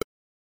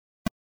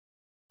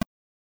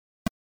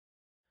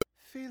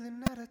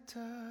Feeling out of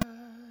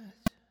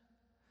touch,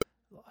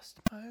 lost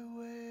my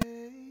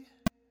way.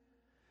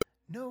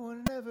 No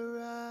one ever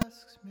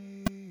asks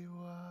me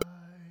why.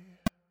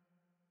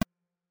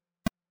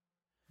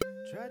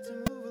 Tried to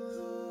move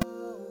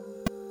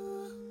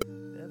along,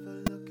 never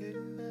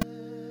looking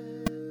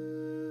back.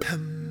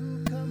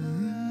 You come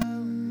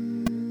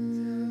around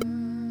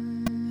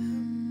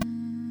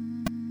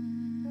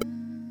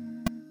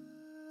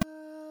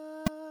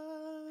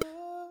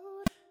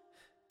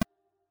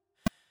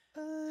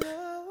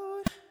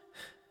alone,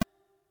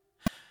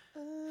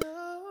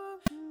 alone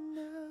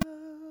now,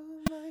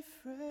 my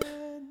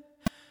friend.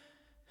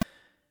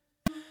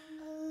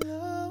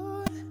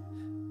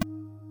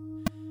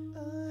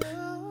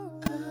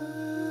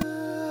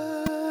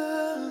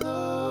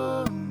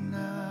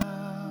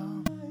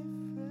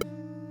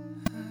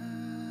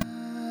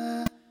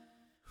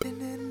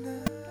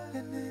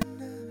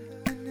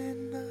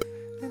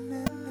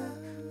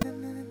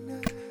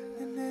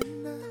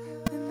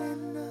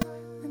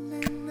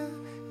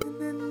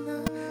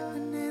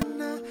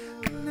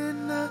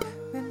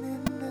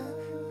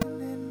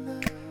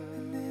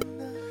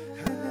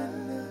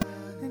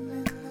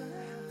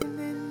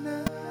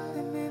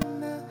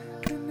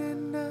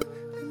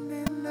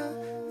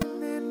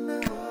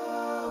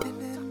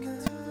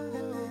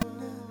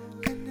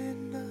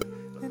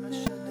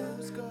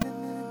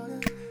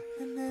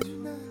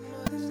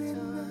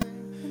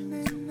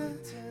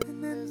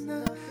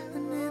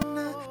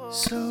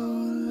 So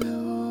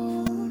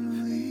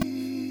lonely,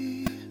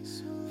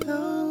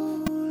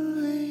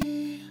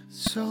 lonely,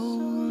 so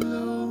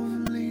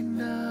lonely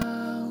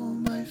now,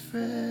 my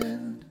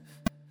friend.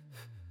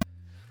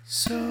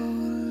 So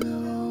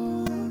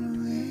lonely,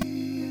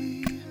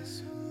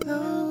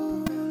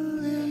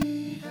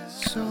 lonely,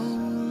 so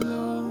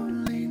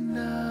lonely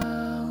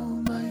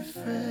now, my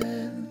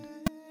friend.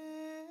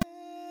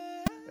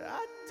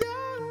 I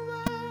don't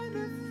want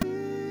to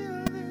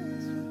feel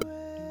this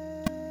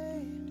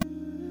way.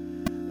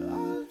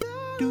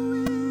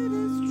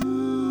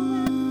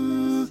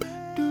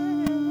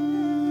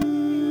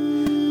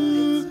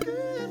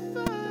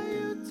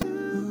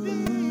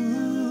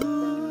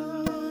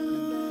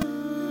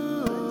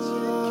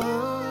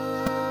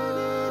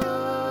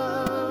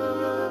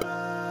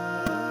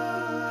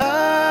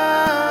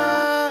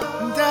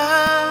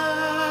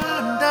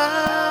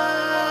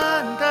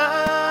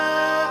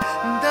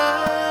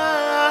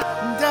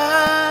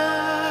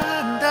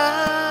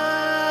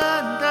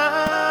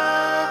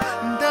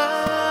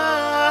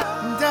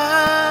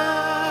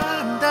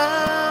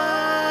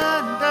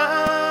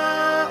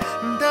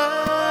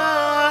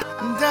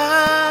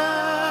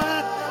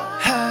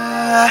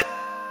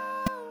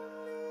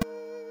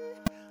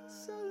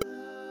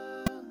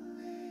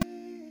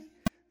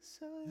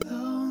 So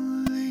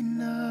lonely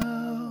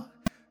now,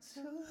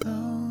 so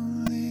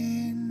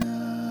lonely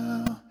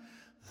now,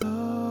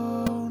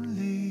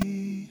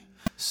 lonely,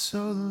 so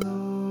lonely.